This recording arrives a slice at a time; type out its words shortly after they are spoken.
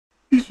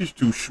She's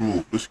too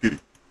smooth. Let's get it.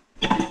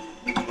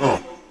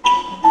 Wow.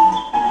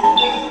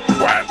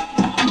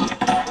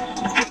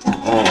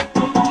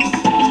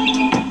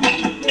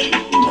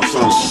 My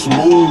son's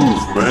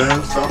smooth,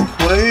 man. Stop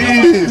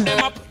playing.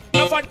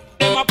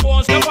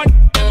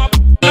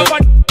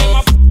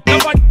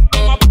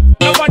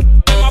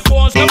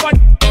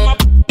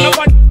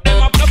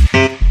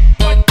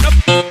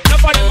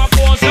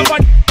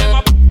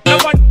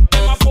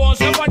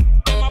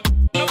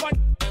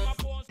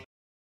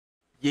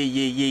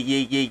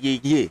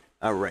 Yeah.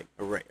 All right.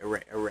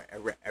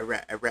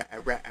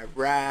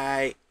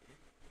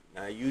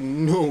 Now you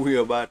know we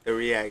about to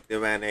react to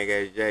my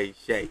nigga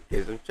Shai,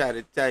 cause I'm trying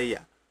to tell ya,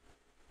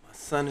 my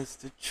son is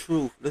the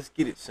truth. Let's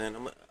get it,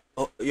 son.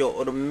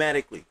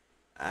 Automatically.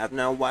 I have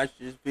not watched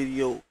this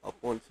video up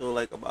until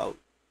like about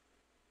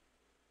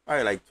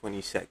probably like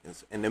 20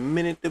 seconds, and the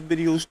minute the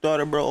video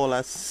started, bro, all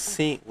I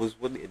seen was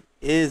what it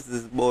is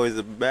this boy is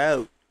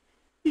about.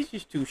 He's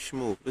just too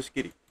smooth. Let's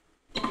get it.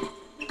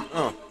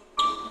 Wow.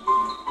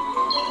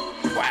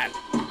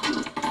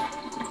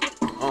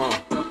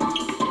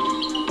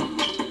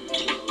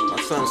 My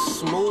son's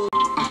smooth.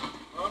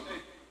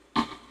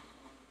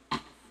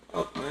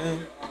 Oh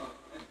man.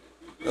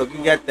 Look,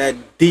 you got that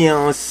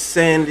Deion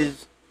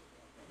Sanders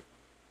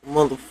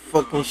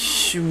motherfucking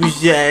shoe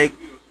jack.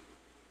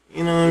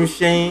 You know what I'm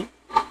saying?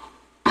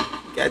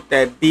 Got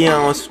that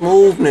Deion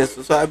smoothness.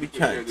 That's what I be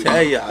trying to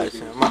tell y'all.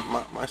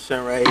 My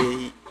son right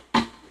here,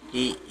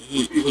 he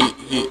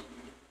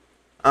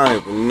I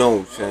don't even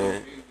know,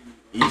 son.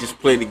 He just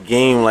played the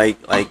game like.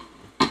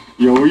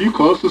 Yo, were you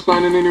close to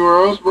signing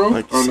anywhere else, bro?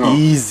 Like it's no?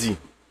 Easy.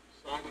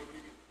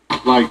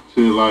 Like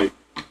to like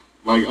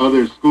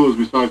other schools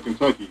besides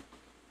Kentucky.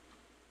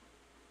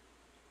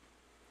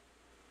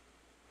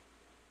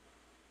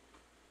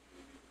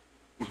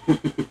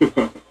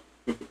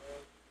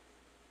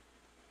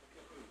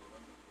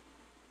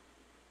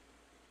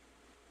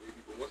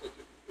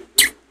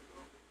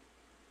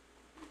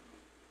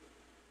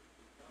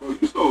 Bro,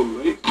 you so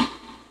lazy.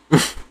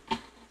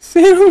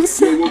 See what I'm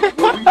saying? When we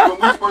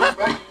first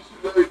met, you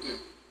see everything.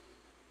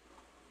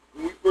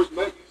 When we first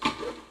met, you see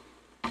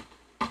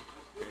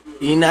everything.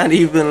 He not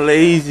even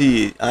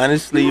lazy,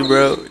 honestly,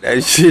 bro.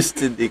 That's just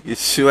the nigga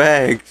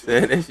swag,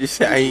 son. That's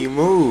just how he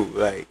move.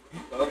 Like,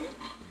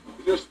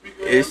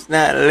 it's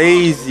not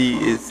lazy,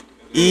 it's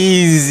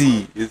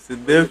easy. It's the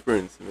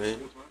difference, man.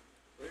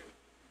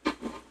 That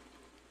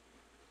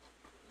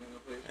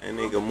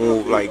nigga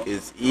move like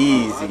it's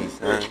easy,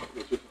 son.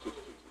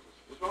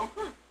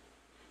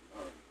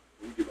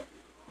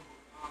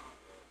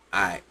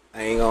 Alright,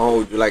 I ain't gonna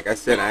hold you. Like I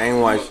said, I ain't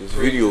watched this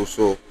video,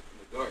 so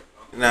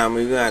now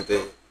we're gonna have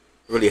to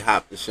really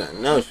hop to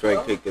something else right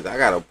quick, because I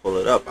gotta pull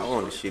it up. I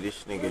wanna see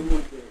this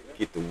nigga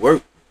get to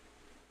work.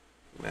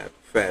 I'm gonna have to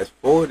fast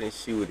forward and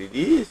see what it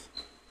is.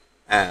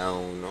 I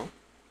don't know.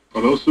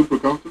 Are those super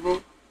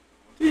comfortable?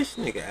 This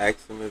nigga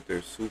asked them if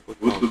they're super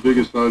comfortable. What's the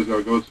biggest size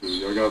y'all go to?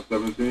 Y'all got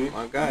 17?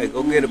 My guy,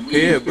 go get a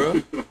pair,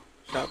 bro.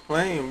 Stop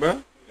playing,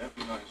 bro.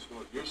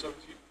 You're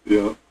 17?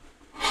 Yeah.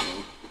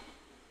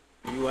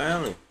 You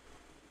Allen.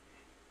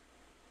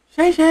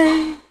 Shay. As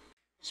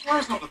far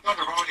as though the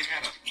Thunder have already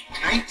had a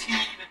 19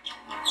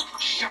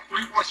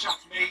 3-point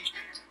shots made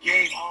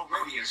game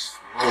already.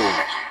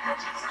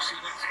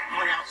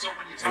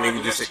 That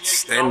nigga just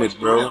extended,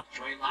 bro.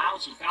 Trey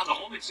Lyles, who found a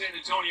home in San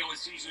Antonio a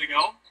season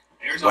ago.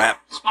 There's a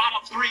spot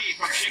up three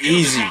from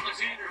easy.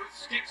 Alexander, who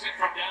sticks it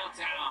from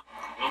downtown.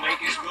 He'll make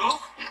his move.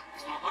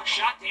 Hook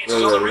shot,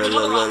 dances over to the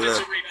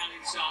offensive rebound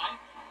inside.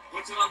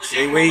 Puts it on the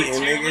Stay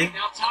waiting, nigga.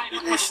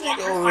 Get this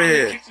nigga over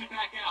here.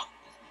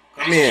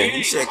 Come here.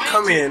 He said,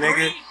 come here,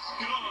 nigga.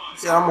 He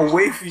said, I'm gonna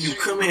wait for you.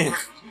 Come here.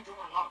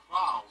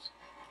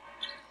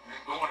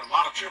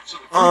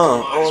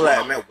 All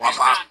that, man. Wop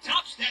wop.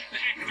 I'm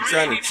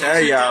trying to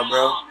tell y'all,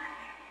 bro.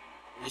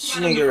 This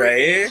nigga right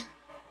here.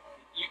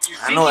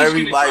 I know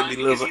everybody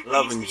be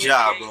loving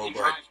Ja, bro,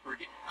 but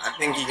I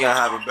think he gonna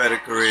have a better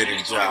career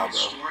than Ja,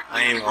 bro.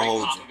 I ain't gonna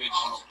hold you.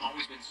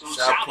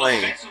 Stop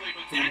playing.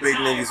 Two big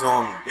niggas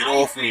on me. Get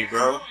off me,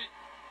 bro.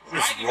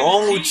 What's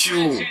wrong with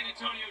you?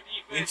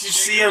 Didn't you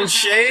see him,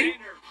 Shai?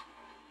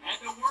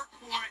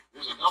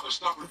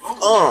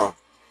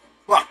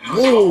 Fuck.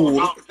 Whoa,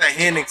 look at the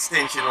hand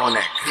extension on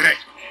that.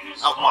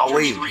 Out my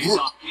way.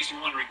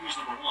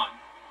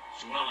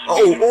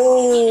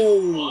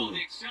 Oh.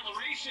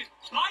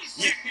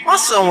 Yeah, my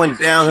son went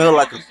downhill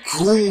like a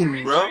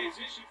goon, bro.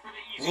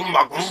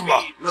 Goomba.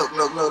 Look.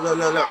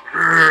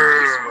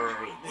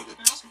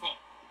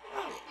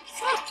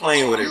 Stop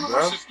playing with it,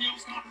 bro.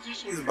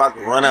 He's about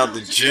to run out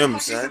the gym,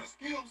 son.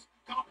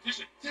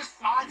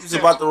 He's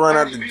about to run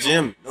out the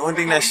gym. The only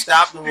thing that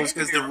stopped him was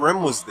because the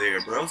rim was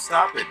there, bro.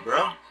 Stop it,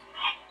 bro.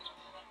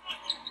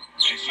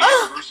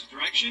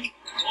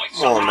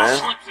 Come on,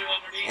 man.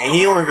 And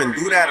he don't even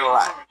do that a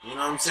lot. You know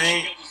what I'm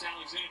saying?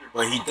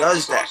 But he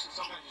does that.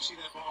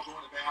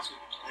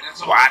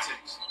 What?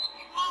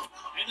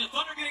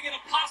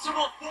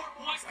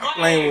 Stop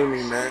playing with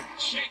me, man.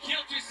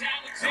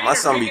 And my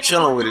son be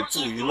chilling with it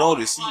too. You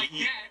notice I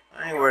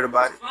ain't worried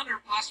about it.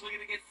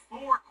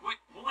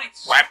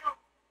 What?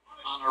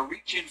 On a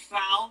reach-in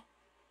foul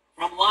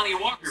from Lonnie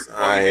Walker.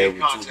 I have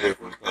two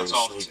different That's colors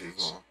all it sneakers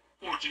takes. on.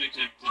 Fortunate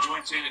to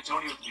join San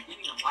Antonio at the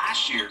beginning of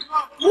last year.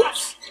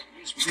 Whoops.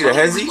 See the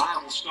hezzy?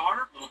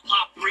 Starter. Little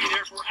pop three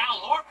there for Al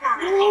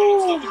Horford. Who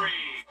calls the three.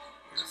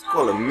 It's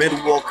called a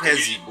mid-walk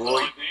hezzy,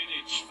 boy.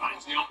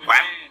 Finds the open What?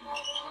 man.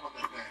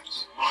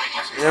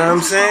 You know what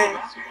I'm saying?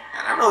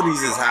 And I know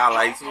these is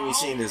highlights. We ain't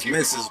seen his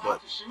misses,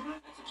 but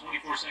you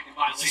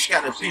just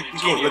gotta peep the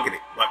game. Look at it.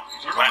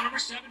 What? Number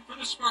 7 for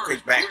the Spurs.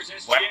 Quick back.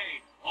 Here's What? SGA.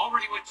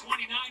 Already with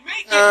 29.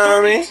 Make it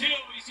I mean, 32.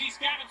 He's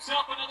got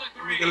himself another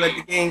three. you can let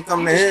the game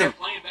come to He just him.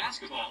 kept playing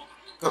basketball.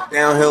 Go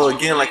downhill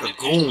again like a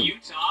goon.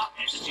 Utah,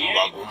 SGA,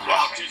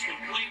 Boomba. just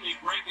completely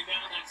breaking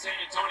down that San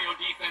Antonio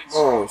defense.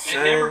 Oh,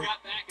 They never son.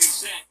 got back in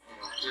set.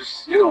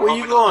 Yo, where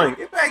you going?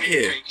 Get back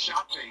here.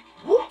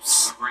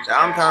 Whoops.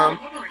 Downtime.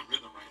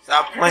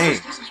 Stop playing.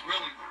 This is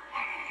really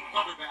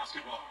other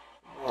basketball.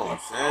 Come on,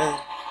 son.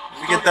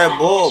 Let me get that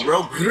ball,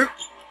 bro.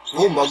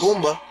 Goomba,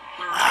 goomba.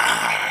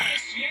 Ah.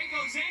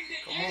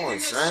 Come on,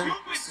 son.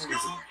 This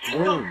nigga's a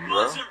goon,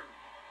 bro.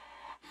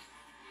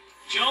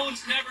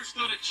 Jones never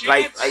stood a chance.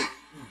 Like,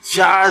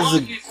 Ja's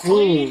a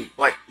goon,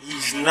 but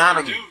he's not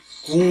a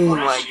goon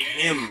like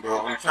him, bro.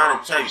 I'm trying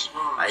to tell you.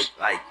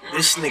 Like,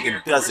 this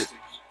nigga does it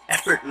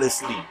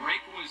effortlessly.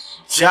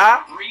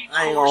 Ja,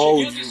 I ain't gonna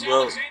hold you,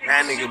 bro.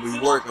 That nigga be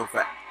working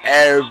for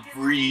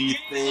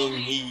everything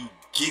he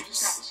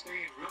gets.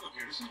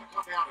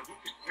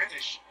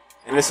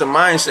 And it's a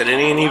mindset. It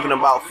ain't even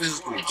about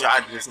physical.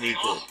 Ja just need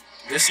to.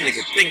 This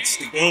nigga thinks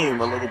the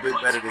game a little bit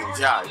better than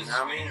Ja. You know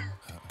what I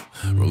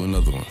mean? Roll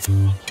another one.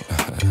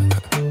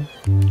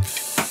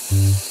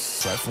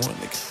 Try for one,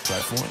 nigga. Try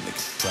for one,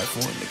 nigga. Try for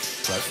one,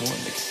 nigga. Try for one,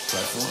 nigga.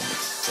 Try for one,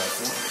 nigga. Try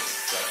for one, nigga.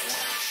 Try for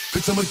one, nigga.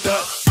 Bitch, I'm like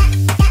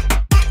that.